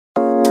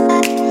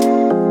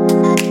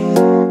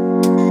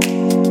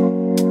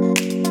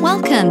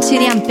Welcome to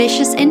the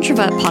Ambitious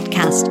Introvert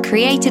podcast,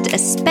 created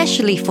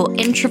especially for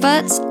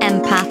introverts,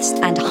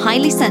 empaths, and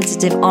highly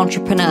sensitive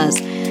entrepreneurs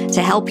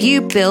to help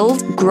you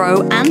build,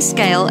 grow, and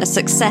scale a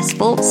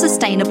successful,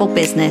 sustainable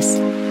business.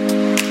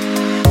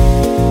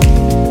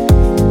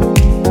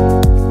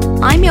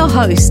 I'm your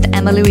host,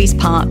 Emma Louise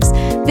Parks,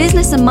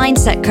 business and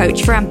mindset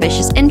coach for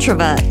ambitious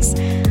introverts.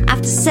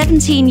 After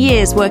 17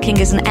 years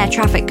working as an air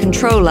traffic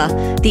controller,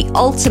 the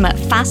ultimate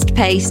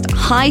fast-paced,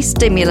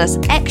 high-stimulus,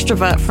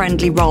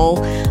 extrovert-friendly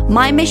role,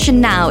 my mission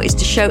now is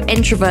to show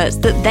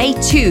introverts that they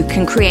too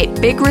can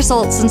create big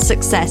results and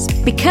success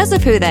because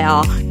of who they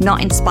are,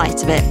 not in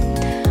spite of it.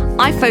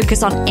 I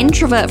focus on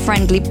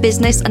introvert-friendly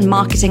business and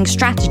marketing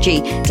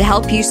strategy to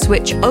help you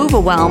switch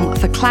overwhelm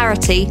for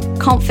clarity,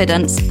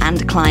 confidence,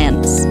 and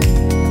clients.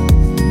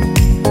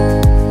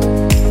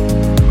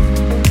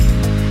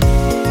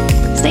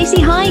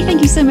 Stacey, hi.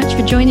 Thank you so much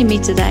for joining me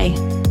today.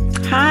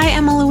 Hi,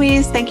 Emma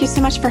Louise. Thank you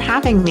so much for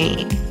having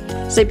me.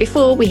 So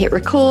before we hit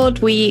record,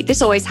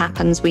 this always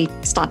happens. We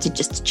started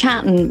just to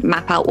chat and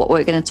map out what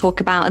we're going to talk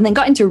about and then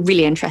got into a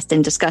really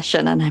interesting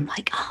discussion. And I'm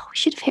like, we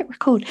should have hit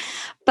record.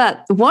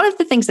 But one of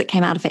the things that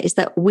came out of it is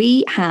that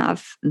we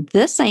have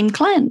the same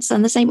clients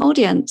and the same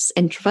audience,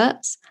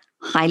 introverts,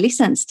 highly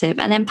sensitive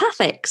and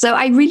empathic. So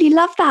I really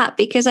love that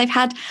because I've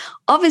had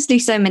obviously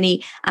so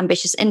many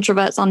ambitious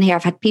introverts on here.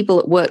 I've had people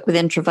that work with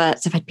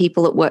introverts. I've had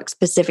people that work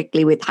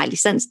specifically with highly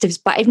sensitives,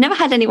 but I've never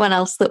had anyone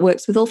else that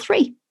works with all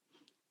three.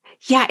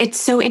 Yeah, it's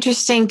so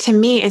interesting to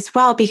me as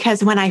well,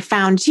 because when I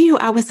found you,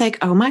 I was like,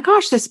 oh my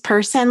gosh, this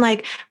person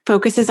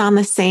focuses on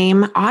the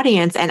same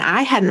audience. And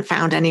I hadn't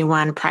found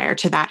anyone prior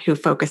to that who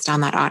focused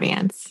on that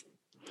audience.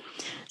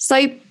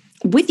 So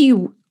with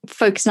you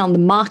focusing on the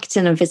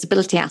marketing and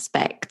visibility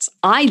aspects,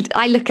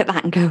 I look at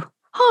that and go,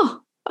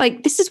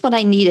 this is what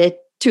I needed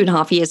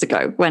 2.5 years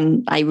ago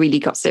when I really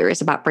got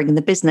serious about bringing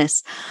the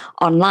business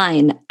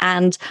online.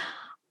 And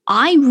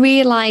I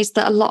realized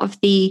that a lot of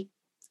the,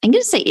 I'm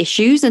going to say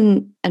issues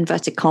and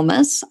inverted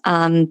commas,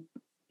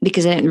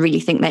 because I don't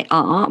really think they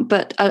are,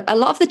 but a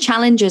lot of the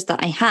challenges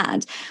that I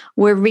had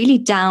were really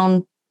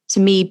down to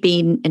me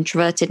being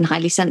introverted and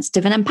highly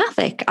sensitive and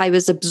empathic. I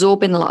was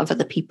absorbing a lot of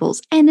other people's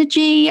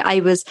energy. I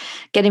was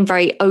getting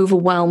very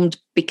overwhelmed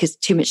because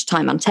too much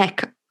time on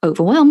tech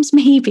overwhelms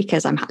me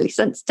because I'm highly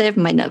sensitive.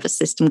 My nervous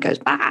system goes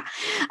bah.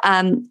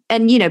 And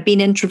being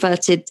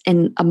introverted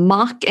in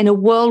a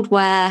world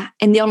where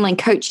in the online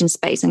coaching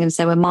space, I'm going to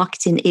say where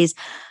marketing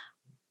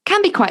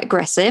can be quite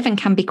aggressive and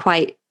can be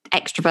quite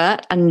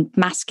extrovert and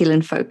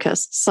masculine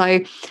focused. So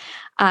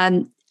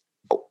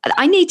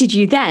I needed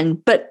you then,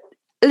 but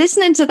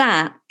listening to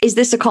that, is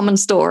this a common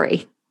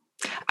story?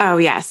 Oh,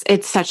 yes.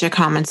 It's such a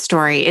common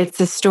story. It's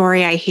a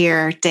story I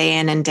hear day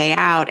in and day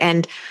out.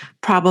 And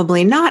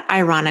probably not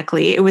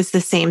ironically, it was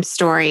the same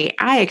story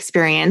I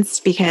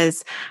experienced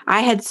because I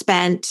had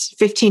spent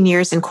 15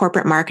 years in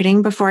corporate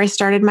marketing before I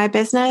started my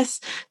business.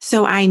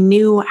 So I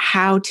knew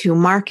how to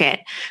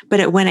market.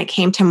 But when it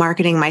came to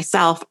marketing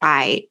myself,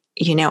 I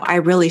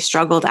really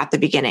struggled at the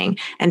beginning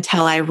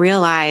until I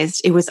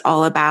realized it was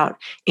all about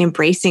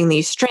embracing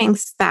these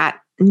strengths that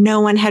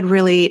no one had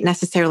really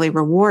necessarily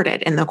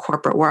rewarded in the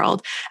corporate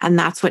world. And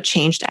that's what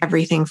changed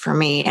everything for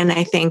me. And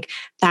I think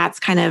that's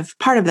kind of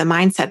part of the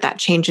mindset that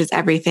changes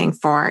everything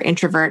for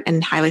introvert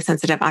and highly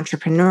sensitive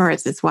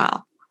entrepreneurs as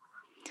well.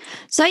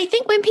 So I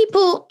think when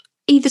people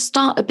either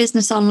start a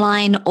business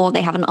online or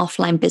they have an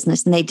offline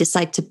business and they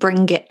decide to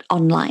bring it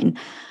online,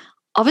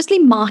 obviously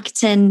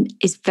marketing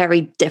is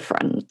very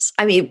different.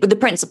 I mean, the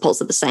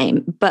principles are the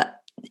same, but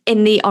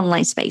in the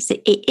online space,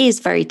 it is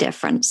very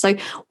different. So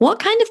what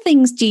kind of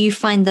things do you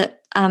find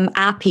that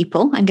our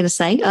people, I'm going to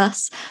say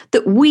us,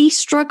 that we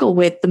struggle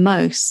with the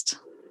most?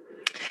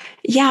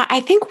 Yeah, I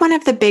think one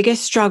of the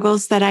biggest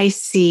struggles that I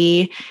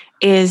see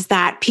is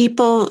that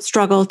people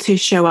struggle to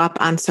show up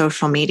on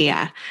social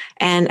media.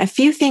 And a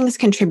few things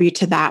contribute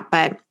to that,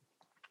 but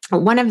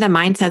one of the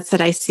mindsets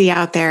that I see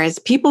out there is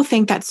people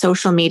think that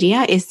social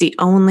media is the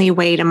only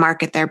way to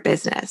market their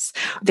business.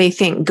 They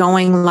think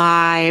going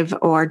live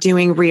or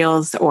doing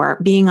reels or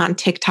being on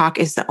TikTok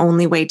is the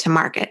only way to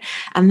market.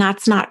 And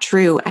that's not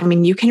true. I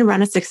mean, you can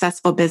run a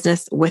successful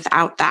business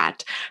without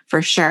that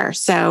for sure.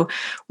 So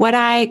what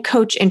I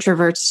coach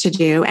introverts to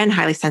do and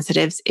highly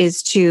sensitives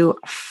is to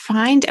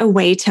find a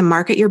way to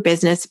market your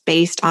business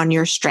based on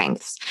your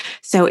strengths.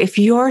 So if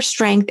your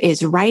strength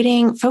is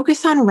writing,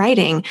 focus on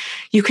writing.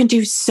 You can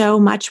do so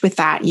much with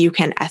that. You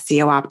can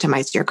SEO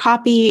optimize your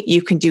copy.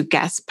 You can do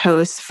guest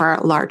posts for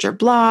larger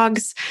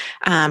blogs.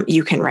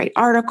 You can write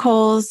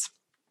articles.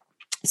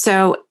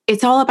 So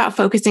it's all about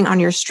focusing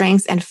on your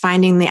strengths and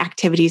finding the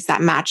activities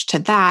that match to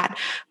that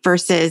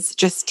versus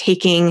just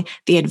taking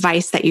the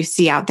advice that you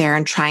see out there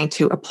and trying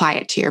to apply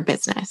it to your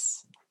business.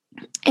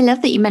 I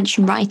love that you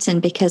mentioned writing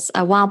because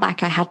a while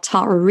back I had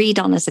Tara Reid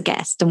on as a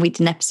guest and we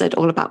did an episode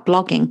all about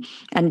blogging,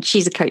 and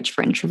she's a coach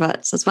for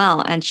introverts as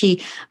well. And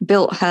she's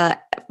built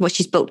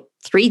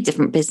 3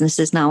 different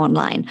businesses now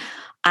online.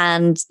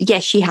 And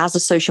yes, she has a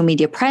social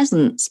media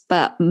presence,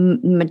 but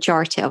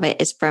majority of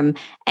it is from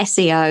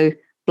SEO,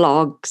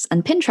 blogs,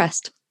 and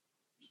Pinterest.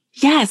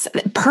 Yes,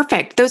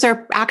 perfect. Those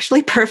are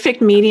actually perfect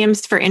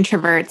mediums for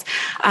introverts.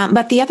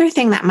 But the other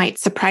thing that might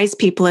surprise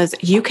people is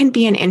you can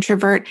be an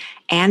introvert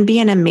and be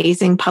an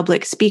amazing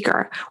public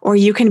speaker, or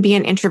you can be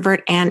an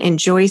introvert and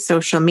enjoy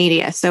social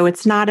media. So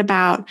it's not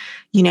about,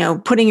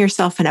 putting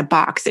yourself in a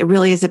box. It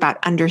really is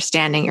about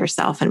understanding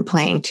yourself and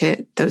playing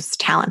to those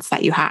talents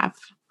that you have.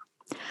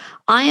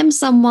 I am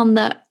someone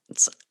that,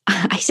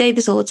 I say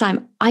this all the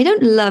time, I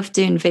don't love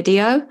doing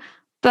video,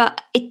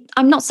 but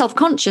I'm not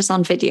self-conscious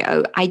on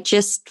video. I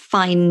just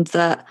find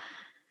that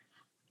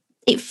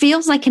it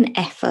feels like an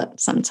effort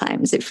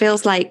sometimes. It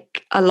feels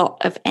like a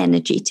lot of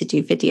energy to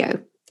do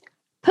video.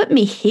 Put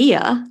me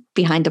here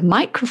behind a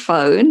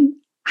microphone,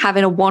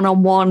 having a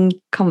one-on-one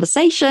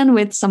conversation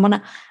with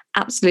someone,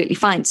 absolutely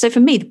fine. So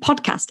for me, the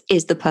podcast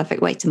is the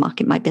perfect way to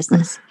market my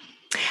business.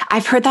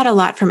 I've heard that a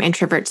lot from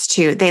introverts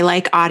too. They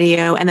like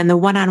audio, and then the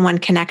one-on-one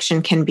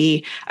connection can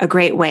be a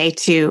great way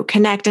to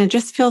connect, and it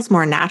just feels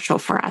more natural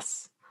for us.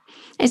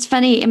 It's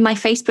funny, in my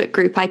Facebook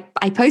group,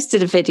 I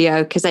posted a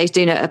video because I was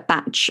doing a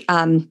batch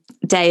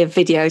day of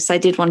videos. So I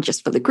did one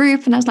just for the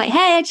group, and I was like,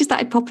 hey, I just thought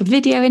I'd pop a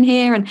video in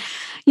here. And,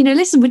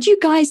 listen, would you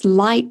guys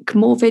like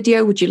more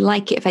video? Would you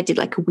like it if I did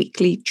like a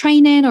weekly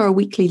training or a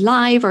weekly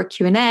live or a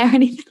Q&A or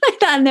anything like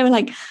that? And they were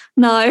like,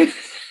 no.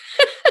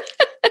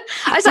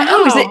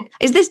 I was like,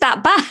 is this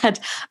that bad?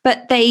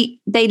 But they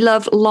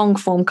love long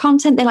form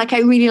content. They're like, I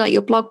really like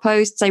your blog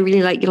posts. I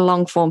really like your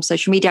long form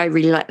social media. I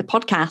really like the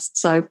podcast.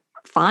 So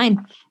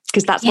fine.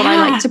 Because that's what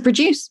I like to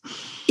produce.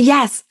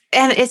 Yes.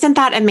 And isn't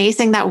that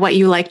amazing that what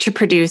you like to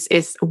produce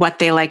is what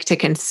they like to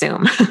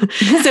consume?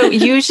 So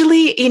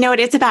usually, it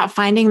is about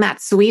finding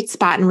that sweet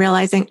spot and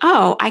realizing,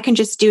 oh, I can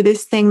just do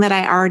this thing that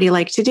I already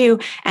like to do,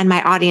 and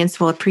my audience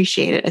will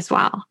appreciate it as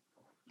well.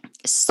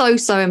 So,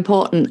 so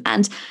important.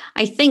 And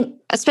I think,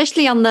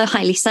 especially on the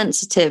highly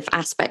sensitive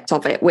aspect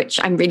of it, which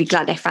I'm really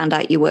glad I found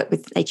out you work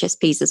with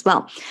HSPs as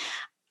well.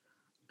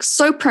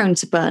 So prone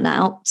to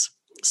burnout.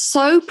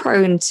 So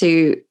prone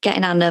to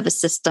getting our nervous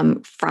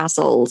system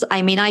frazzled.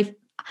 I mean, I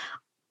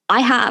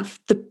have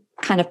the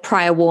kind of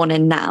prior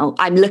warning now.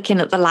 I'm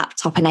looking at the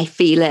laptop and I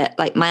feel it,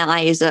 like my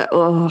eyes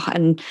are,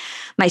 and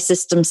my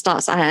system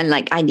starts, and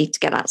like, I need to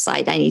get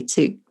outside. I need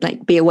to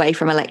be away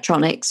from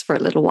electronics for a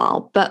little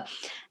while. But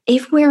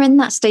if we're in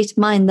that state of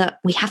mind that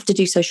we have to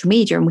do social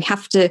media and we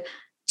have to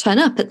turn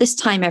up at this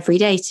time every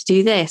day to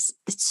do this,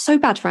 it's so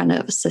bad for our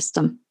nervous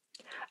system.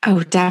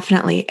 Oh,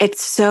 definitely.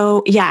 It's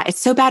so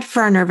bad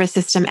for our nervous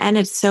system, and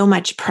it's so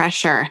much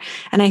pressure.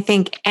 And I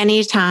think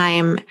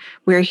anytime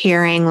we're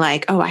hearing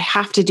like, oh, I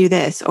have to do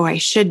this, or I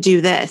should do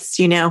this,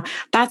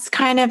 that's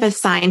kind of a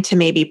sign to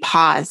maybe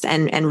pause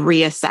and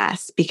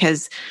reassess,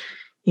 because,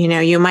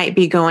 you might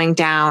be going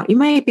down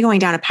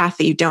a path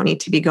that you don't need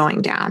to be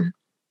going down.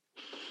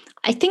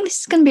 I think this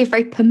is going to be a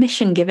very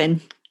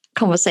permission-giving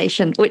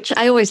conversation, which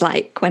I always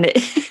like when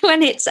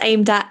it's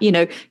aimed at,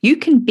 you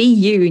can be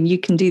you and you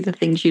can do the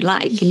things you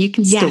like, and you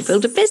can still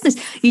build a business.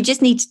 You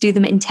just need to do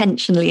them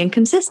intentionally and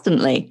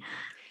consistently.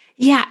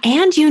 Yeah.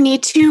 And you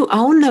need to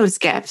own those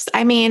gifts.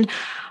 I mean,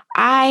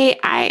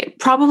 I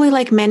probably,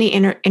 like many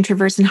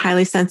introverts and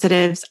highly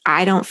sensitives,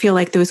 I don't feel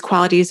like those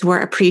qualities were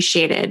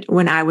appreciated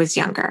when I was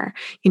younger.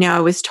 I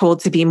was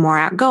told to be more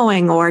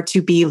outgoing or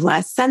to be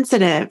less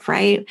sensitive,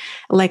 right?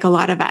 Like a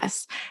lot of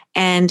us.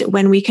 And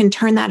when we can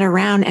turn that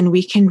around and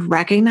we can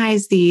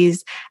recognize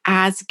these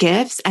as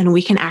gifts and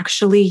we can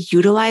actually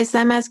utilize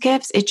them as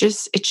gifts, it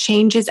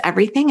changes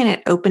everything, and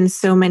it opens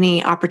so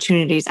many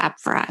opportunities up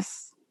for us.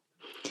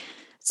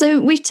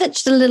 So we've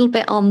touched a little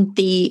bit on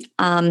the,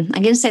 I'm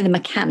going to say the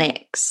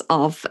mechanics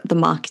of the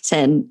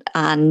marketing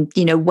and,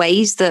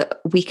 ways that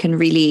we can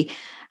really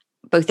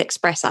both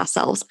express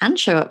ourselves and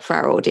show up for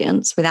our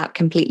audience without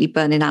completely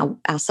burning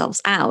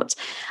ourselves out.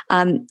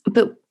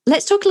 But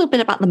let's talk a little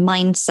bit about the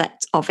mindset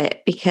of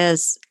it,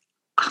 because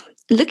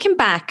looking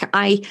back,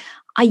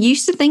 I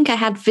used to think I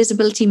had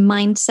visibility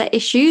mindset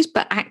issues,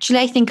 but actually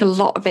I think a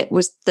lot of it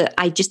was that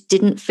I just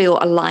didn't feel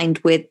aligned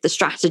with the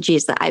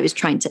strategies that I was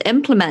trying to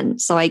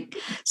implement. So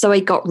I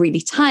got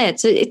really tired.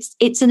 So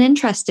it's an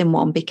interesting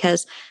one,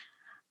 because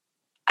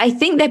I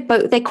think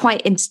they're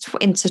quite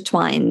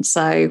intertwined.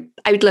 So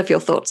I would love your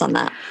thoughts on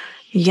that.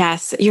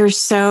 Yes, you're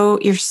so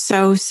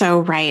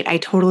right. I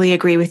totally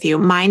agree with you.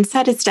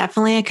 Mindset is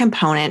definitely a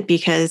component,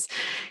 because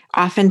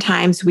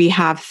oftentimes we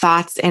have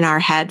thoughts in our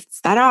heads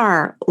that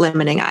are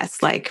limiting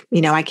us. Like,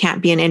 I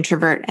can't be an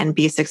introvert and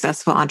be a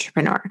successful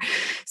entrepreneur.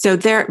 So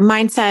their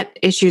mindset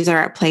issues are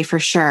at play for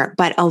sure.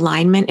 But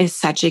alignment is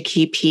such a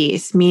key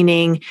piece,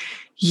 meaning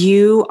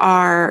you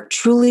are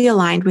truly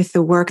aligned with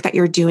the work that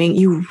you're doing.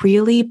 You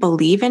really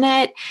believe in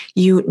it.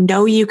 You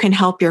know you can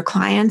help your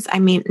clients. I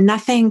mean,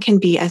 nothing can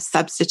be a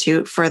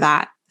substitute for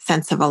that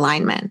sense of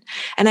alignment.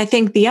 And I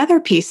think the other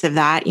piece of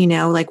that,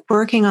 like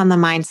working on the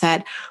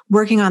mindset,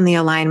 working on the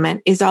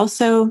alignment, is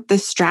also the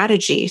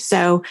strategy.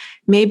 So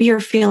maybe you're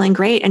feeling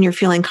great and you're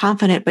feeling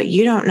confident, but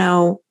you don't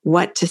know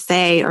what to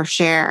say or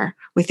share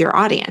with your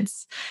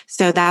audience.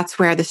 So that's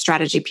where the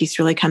strategy piece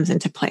really comes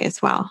into play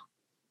as well.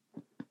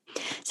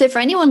 So for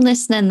anyone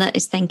listening that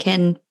is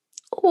thinking,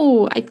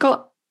 oh, I've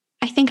got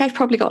I think I've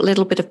probably got a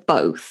little bit of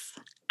both.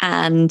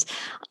 And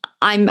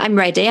I'm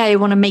ready. I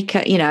want to make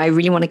a, I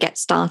really want to get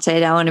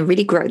started. I want to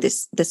really grow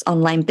this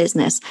online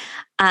business.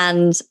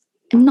 And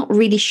I'm not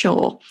really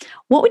sure.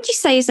 What would you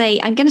say is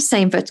I'm going to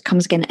say inverted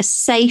commas again, a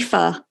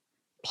safer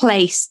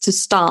place to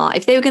start?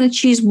 If they were going to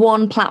choose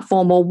one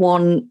platform or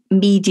one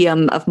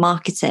medium of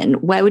marketing,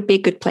 where would be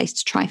a good place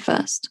to try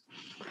first?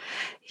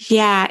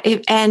 Yeah.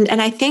 And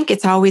I think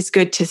it's always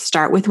good to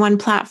start with one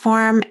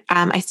platform.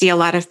 I see a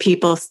lot of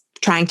people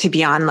trying to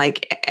be on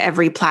like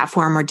every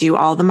platform or do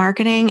all the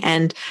marketing,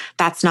 and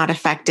that's not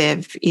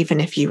effective,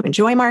 even if you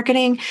enjoy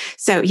marketing.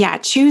 So yeah,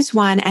 choose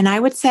one. And I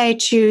would say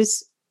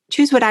choose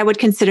what I would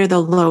consider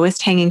the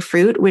lowest hanging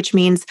fruit, which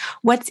means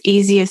what's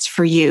easiest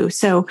for you.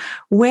 So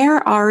where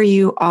are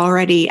you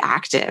already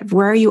active?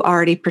 Where are you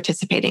already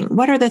participating?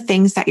 What are the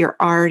things that you're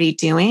already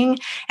doing?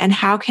 And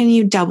how can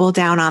you double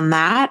down on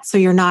that so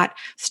you're not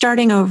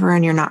starting over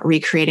and you're not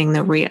recreating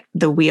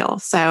the wheel?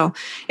 So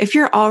if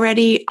you're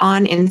already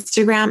on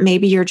Instagram,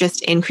 maybe you're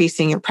just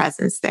increasing your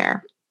presence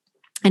there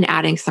and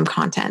adding some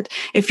content.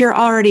 If you're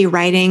already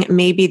writing,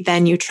 maybe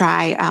then you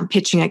try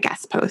pitching a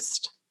guest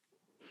post.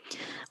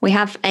 We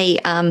have a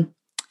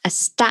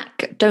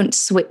stack, don't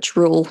switch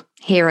rule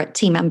here at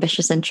Team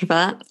Ambitious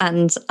Introvert,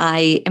 and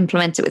I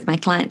implement it with my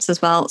clients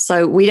as well.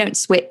 So we don't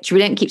switch. We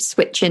don't keep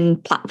switching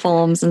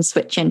platforms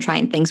and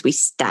trying things. We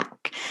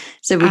stack.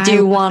 So we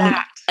do one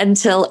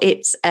until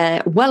it's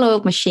a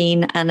well-oiled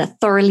machine and a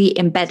thoroughly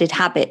embedded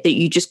habit that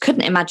you just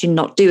couldn't imagine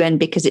not doing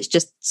because it's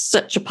just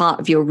such a part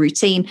of your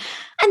routine.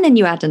 And then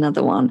you add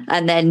another one.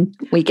 And then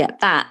we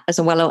get that as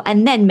a well-oiled.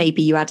 And then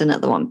maybe you add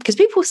another one. Because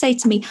people say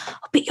to me, oh,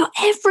 but you're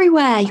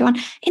everywhere. You're on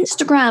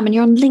Instagram and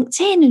you're on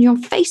LinkedIn and you're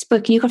on Facebook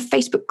and you've got a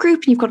Facebook group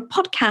and you've got a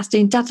podcast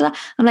and da, da, da.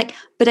 I'm like,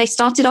 but I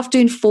started off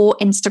doing 4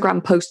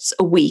 Instagram posts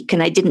a week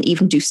and I didn't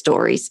even do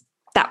stories.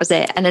 That was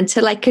it. And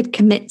until I could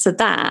commit to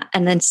that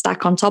and then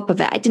stack on top of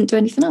it, I didn't do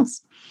anything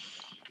else.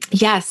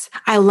 Yes,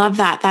 I love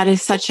that. That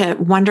is such a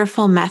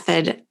wonderful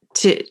method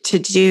to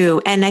do.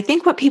 And I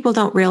think what people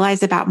don't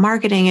realize about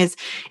marketing is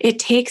it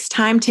takes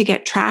time to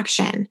get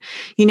traction.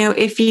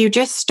 If you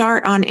just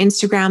start on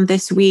Instagram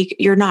this week,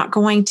 you're not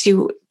going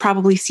to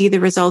probably see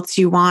the results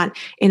you want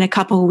in a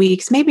couple of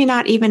weeks, maybe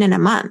not even in a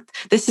month.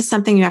 This is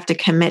something you have to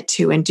commit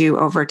to and do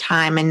over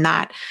time. And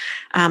that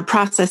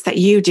process that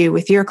you do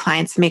with your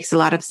clients makes a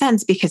lot of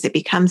sense because it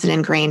becomes an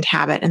ingrained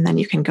habit and then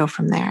you can go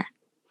from there.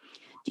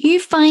 Do you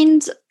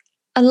find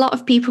a lot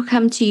of people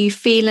come to you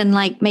feeling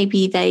like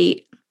maybe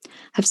they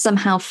have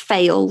somehow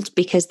failed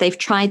because they've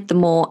tried the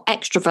more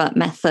extrovert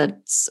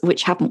methods,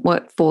 which haven't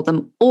worked for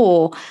them,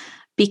 or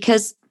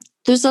because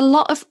there's a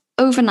lot of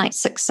overnight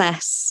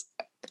success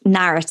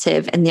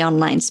narrative in the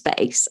online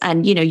space?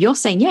 And, you're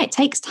saying, yeah, it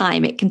takes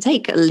time. It can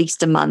take at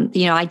least a month.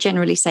 I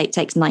generally say it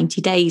takes 90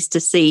 days to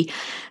see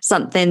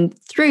something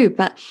through,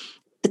 but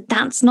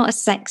that's not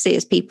as sexy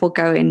as people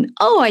going,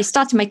 oh, I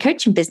started my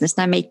coaching business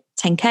and I made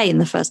 10K in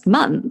the first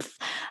month.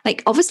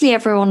 Like, obviously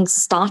everyone's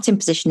starting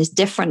position is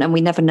different and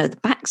we never know the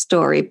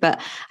backstory,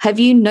 but have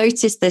you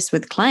noticed this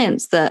with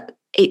clients that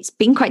it's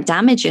been quite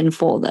damaging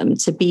for them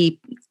to be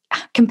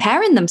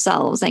comparing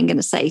themselves, I'm going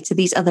to say, to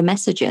these other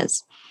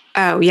messages?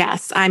 Oh,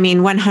 yes. I mean,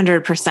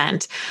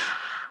 100%.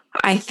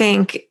 I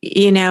think,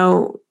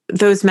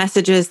 those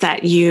messages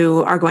that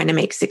you are going to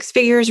make 6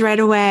 figures right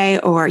away,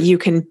 or you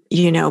can,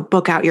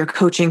 book out your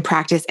coaching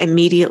practice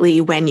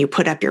immediately when you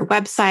put up your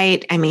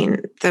website. I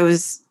mean,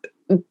 those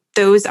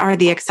are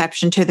the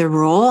exception to the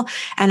rule.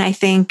 And I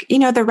think,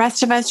 the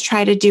rest of us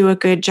try to do a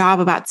good job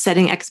about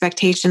setting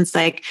expectations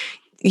like,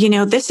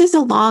 this is a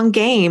long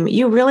game.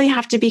 You really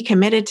have to be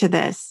committed to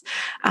this.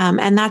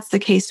 And that's the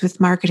case with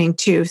marketing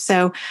too.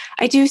 So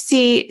I do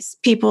see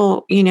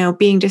people,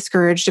 being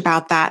discouraged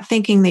about that,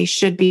 thinking they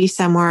should be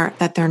somewhere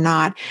that they're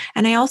not.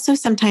 And I also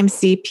sometimes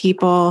see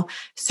people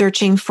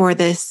searching for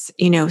this,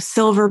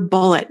 silver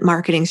bullet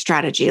marketing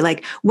strategy.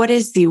 Like, what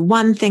is the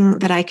one thing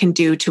that I can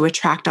do to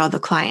attract all the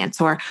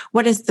clients? Or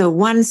what is the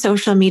one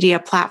social media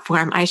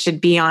platform I should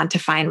be on to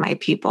find my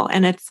people?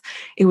 And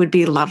it would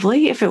be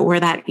lovely if it were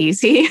that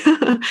easy.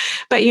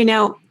 But,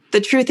 the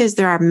truth is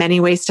there are many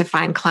ways to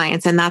find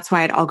clients. And that's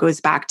why it all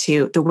goes back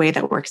to the way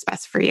that works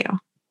best for you.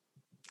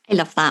 I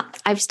love that.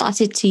 I've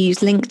started to use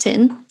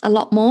LinkedIn a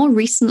lot more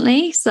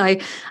recently. So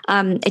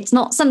it's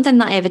not something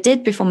that I ever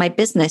did before my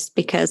business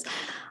because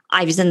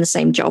I was in the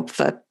same job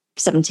for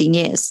 17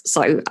 years.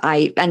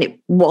 And it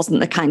wasn't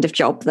the kind of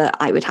job that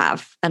I would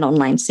have an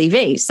online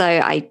CV. So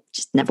I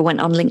just never went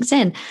on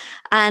LinkedIn.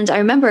 And I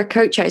remember a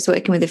coach I was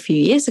working with a few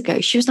years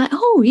ago, she was like,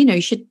 oh, you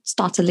should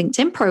start a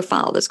LinkedIn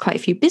profile. There's quite a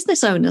few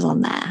business owners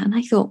on there. And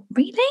I thought,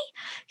 really?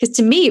 Because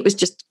to me, it was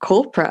just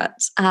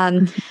corporate.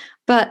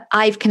 But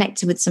I've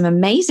connected with some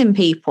amazing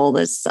people.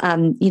 There's, a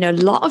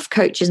lot of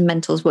coaches and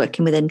mentors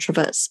working with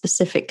introverts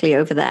specifically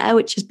over there,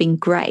 which has been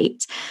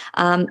great.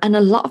 And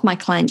a lot of my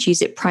clients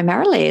use it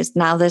primarily as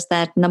now there's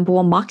their number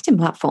one marketing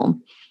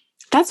platform.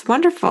 That's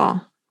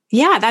wonderful.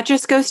 Yeah, that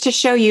just goes to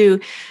show you,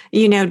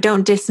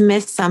 don't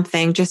dismiss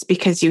something just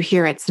because you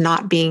hear it's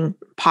not being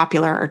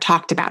popular or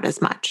talked about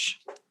as much.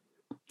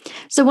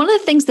 So one of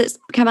the things that's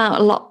come out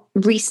a lot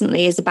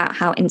recently is about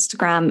how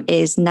Instagram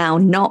is now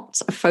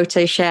not a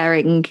photo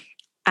sharing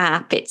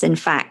app. It's in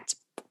fact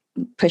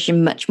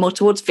pushing much more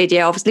towards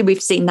video. Obviously,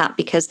 we've seen that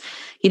because,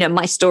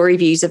 my story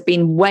views have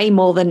been way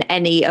more than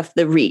any of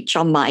the reach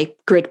on my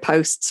grid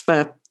posts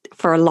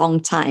for a long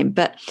time.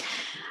 But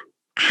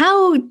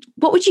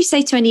what would you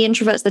say to any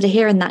introverts that are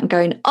hearing that and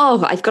going,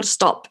 oh, I've got to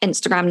stop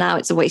Instagram now.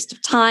 It's a waste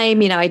of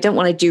time. I don't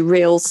want to do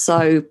reels,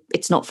 so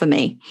it's not for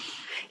me.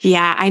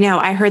 Yeah, I know.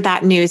 I heard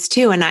that news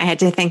too. And I had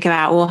to think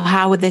about, well,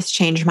 how would this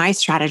change my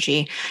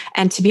strategy?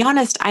 And to be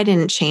honest, I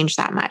didn't change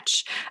that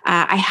much.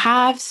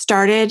 I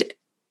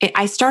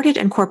started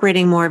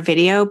incorporating more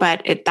video,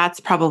 but that's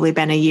probably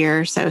been a year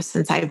or so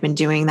since I've been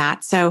doing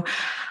that. So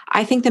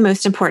I think the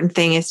most important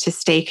thing is to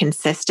stay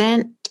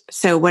consistent.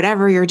 So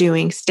whatever you're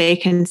doing, stay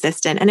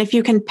consistent. And if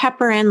you can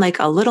pepper in like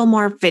a little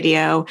more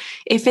video,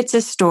 if it's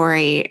a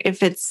story,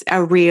 if it's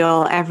a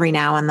reel every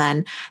now and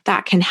then,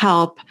 that can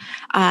help.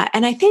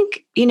 And I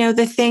think,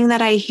 the thing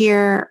that I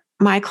hear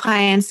my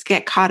clients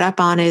get caught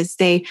up on is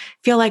they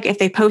feel like if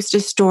they post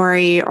a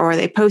story or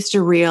they post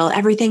a reel,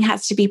 everything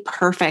has to be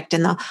perfect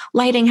and the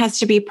lighting has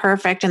to be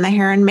perfect and the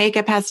hair and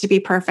makeup has to be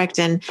perfect.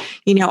 And,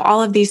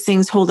 all of these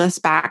things hold us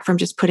back from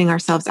just putting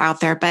ourselves out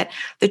there. But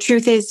the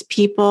truth is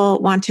people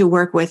want to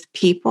work with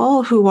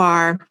people who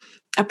are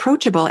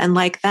approachable and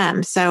like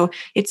them. So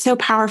it's so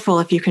powerful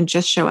if you can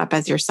just show up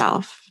as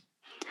yourself.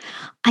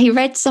 I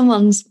read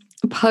someone's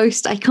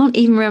post. I can't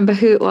even remember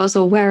who it was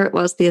or where it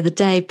was the other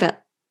day,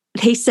 but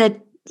they said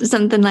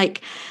something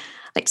like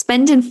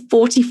spending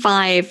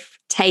 45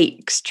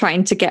 takes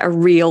trying to get a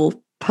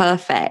reel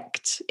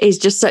perfect is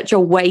just such a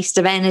waste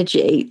of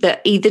energy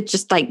that either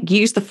just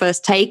use the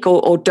first take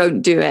or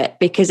don't do it.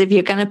 Because if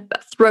you're going to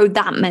throw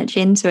that much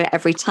into it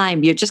every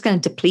time, you're just going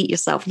to deplete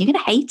yourself and you're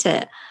going to hate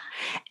it.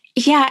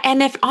 Yeah.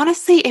 And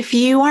if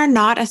you are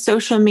not a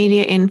social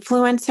media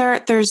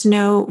influencer, there's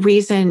no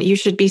reason you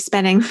should be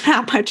spending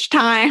that much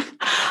time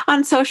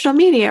on social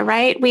media,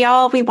 right? We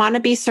want to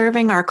be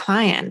serving our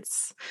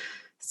clients.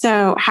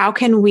 So how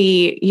can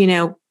we,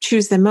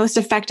 choose the most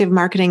effective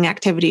marketing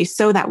activities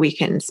so that we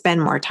can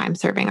spend more time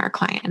serving our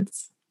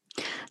clients?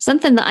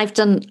 Something that I've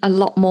done a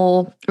lot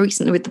more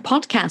recently with the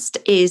podcast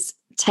is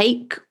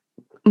take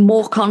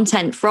more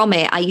content from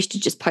it. I used to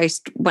just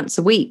post once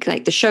a week,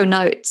 like the show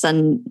notes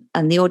and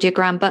the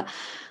audiogram. But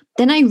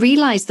then I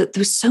realized that there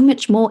was so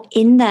much more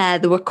in there.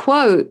 There were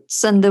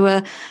quotes and there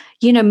were,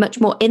 much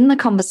more in the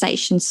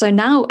conversation. So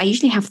now I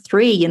usually have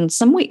 3 and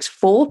some weeks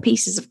 4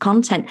 pieces of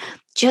content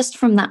just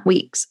from that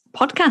week's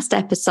podcast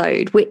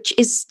episode, which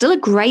is still a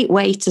great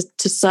way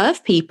to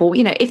serve people.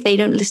 If they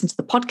don't listen to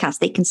the podcast,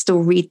 they can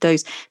still read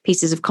those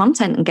pieces of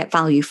content and get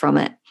value from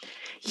it.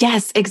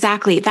 Yes,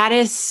 exactly. That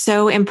is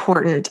so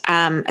important,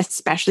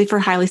 especially for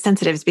highly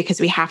sensitives,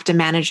 because we have to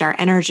manage our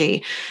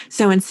energy.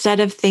 So instead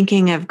of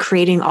thinking of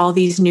creating all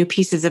these new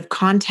pieces of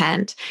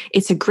content,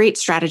 it's a great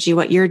strategy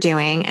what you're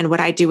doing. And what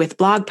I do with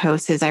blog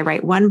posts is I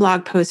write one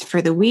blog post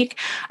for the week.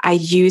 I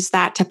use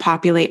that to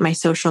populate my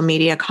social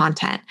media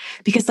content.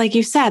 Because like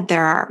you said,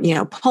 there are,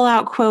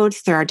 pull-out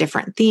quotes, there are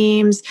different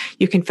themes,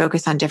 you can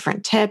focus on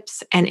different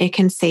tips, and it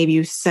can save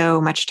you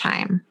so much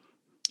time.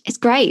 It's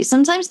great.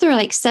 Sometimes there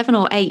are 7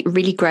 or 8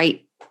 really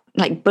great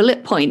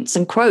bullet points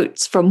and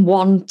quotes from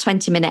one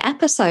 20-minute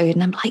episode.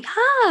 And I'm like,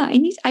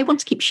 I want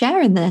to keep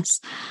sharing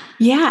this.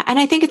 Yeah. And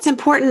I think it's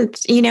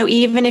important,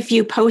 even if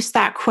you post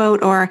that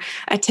quote or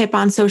a tip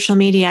on social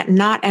media,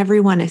 not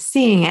everyone is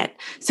seeing it.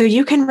 So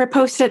you can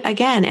repost it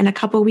again in a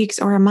couple of weeks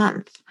or a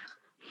month.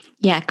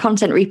 Yeah,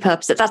 content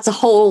repurpose. That's a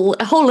whole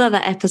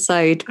other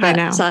episode. But,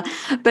 I know.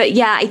 But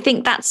yeah, I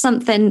think that's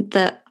something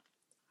that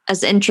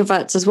as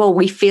introverts as well,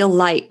 we feel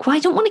like, I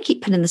don't want to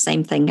keep putting the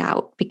same thing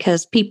out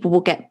because people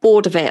will get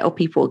bored of it or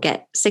people will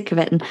get sick of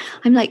it. And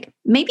I'm like,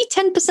 maybe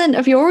 10%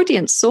 of your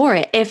audience saw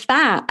it, if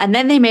that, and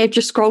then they may have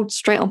just scrolled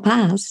straight on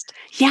past.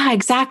 Yeah,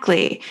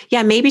 exactly.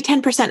 Yeah, maybe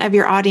 10% of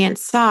your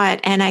audience saw it.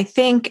 And I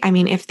think,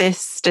 if this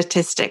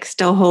statistic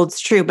still holds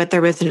true, but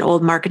there was an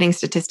old marketing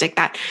statistic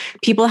that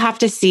people have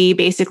to see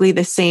basically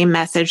the same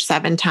message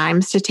 7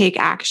 times to take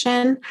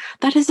action.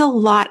 That is a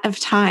lot of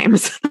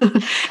times.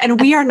 And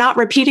we are not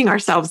repeating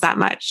ourselves that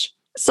much.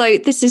 So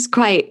this is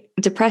quite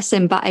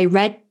depressing, but I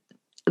read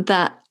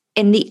that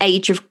in the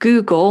age of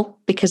Google,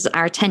 because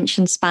our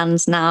attention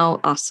spans now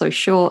are so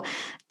short,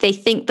 they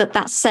think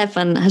that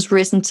 7 has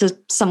risen to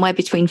somewhere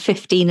between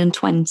 15 and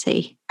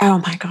 20.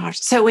 Oh my gosh.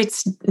 So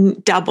it's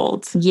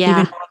doubled. Yeah. Even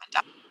more than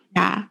doubled.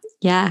 Yeah.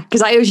 Yeah.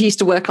 Because I always used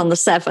to work on the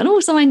 7. Oh,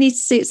 so I need to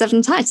see it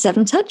 7 times,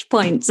 7 touch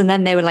points. And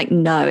then they were like,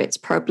 no, it's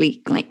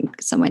probably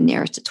somewhere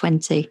nearer to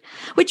 20,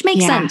 which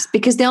makes sense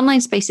because the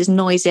online space is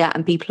noisier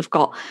and people have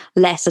got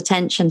less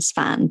attention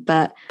span.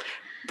 But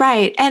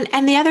right.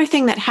 And the other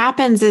thing that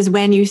happens is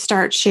when you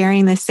start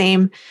sharing the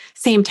same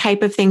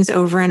type of things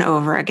over and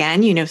over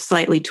again,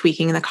 slightly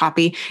tweaking the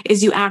copy,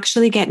 is you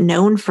actually get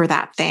known for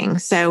that thing.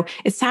 So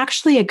it's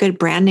actually a good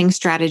branding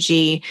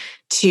strategy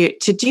to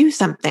do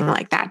something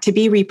like that, to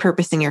be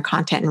repurposing your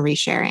content and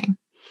resharing.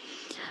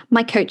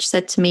 My coach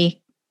said to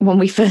me when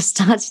we first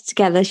started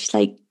together, she's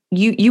like,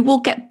 you will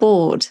get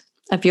bored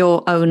of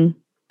your own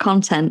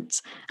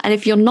content. And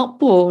if you're not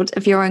bored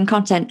of your own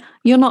content,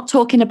 you're not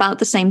talking about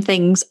the same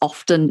things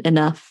often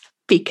enough,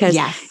 because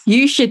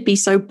you should be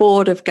so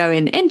bored of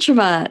going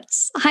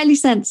introverts, highly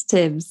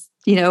sensitives,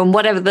 and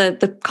whatever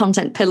the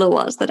content pillar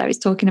was that I was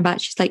talking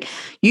about. She's like,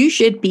 you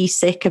should be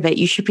sick of it.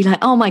 You should be like,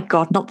 oh my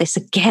God, not this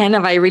again.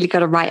 Have I really got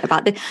to write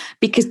about this?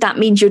 Because that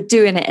means you're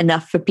doing it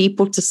enough for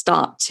people to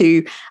start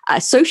to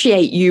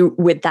associate you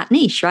with that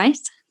niche, right?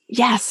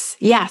 Yes.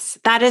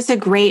 That is a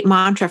great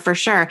mantra for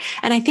sure.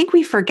 And I think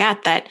we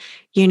forget that,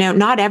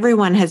 not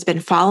everyone has been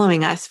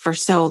following us for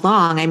so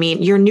long. I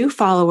mean, your new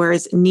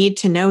followers need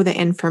to know the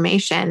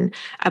information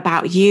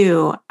about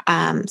you.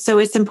 So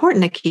it's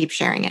important to keep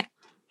sharing it.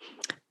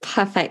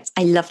 Perfect.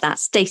 I love that.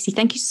 Stacey,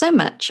 thank you so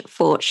much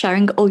for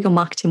sharing all your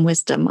marketing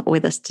wisdom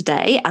with us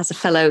today as a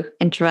fellow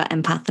introvert,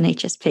 empath, and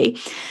HSP.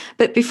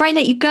 But before I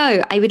let you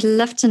go, I would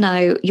love to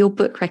know your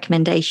book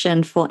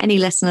recommendation for any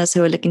listeners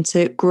who are looking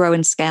to grow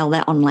and scale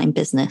their online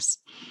business.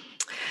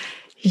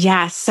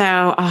 Yeah.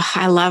 So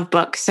I love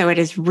books. So it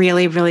is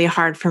really, really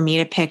hard for me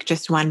to pick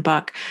just one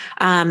book.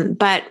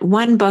 But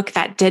one book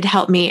that did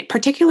help me,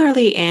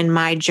 particularly in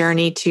my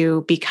journey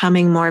to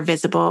becoming more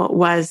visible,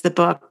 was the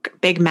book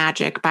Big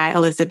Magic by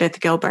Elizabeth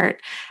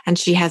Gilbert. And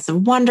she has a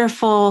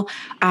wonderful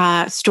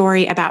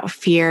story about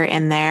fear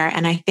in there.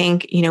 And I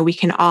think, we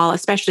can all,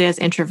 especially as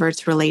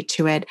introverts, relate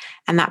to it.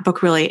 And that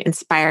book really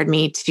inspired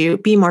me to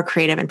be more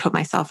creative and put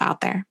myself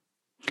out there.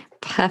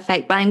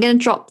 Perfect. But I'm going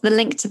to drop the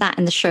link to that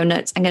in the show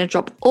notes. I'm going to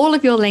drop all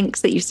of your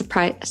links that you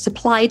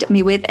supplied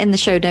me with in the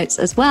show notes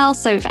as well.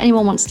 So if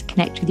anyone wants to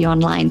connect with you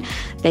online,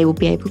 they will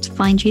be able to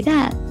find you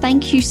there.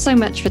 Thank you so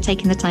much for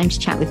taking the time to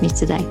chat with me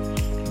today.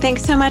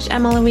 Thanks so much,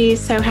 Emma Louise.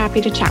 So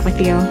happy to chat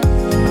with you.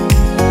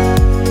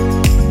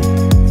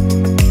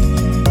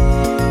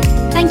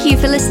 Thank you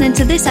for listening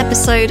to this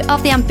episode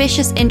of the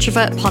Ambitious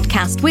Introvert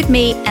podcast with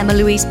me, Emma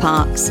Louise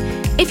Parks.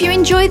 If you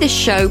enjoy this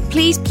show,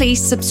 please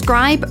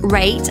subscribe,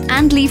 rate,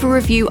 and leave a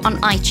review on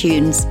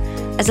iTunes.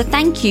 As a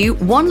thank you,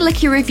 one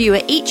lucky reviewer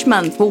each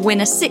month will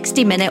win a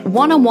 60-minute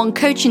one-on-one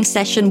coaching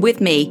session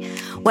with me,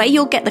 where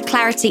you'll get the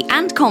clarity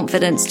and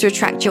confidence to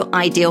attract your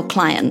ideal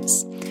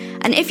clients.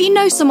 And if you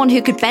know someone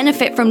who could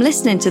benefit from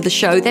listening to the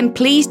show, then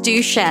please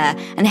do share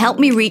and help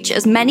me reach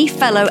as many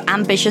fellow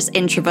ambitious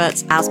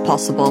introverts as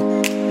possible.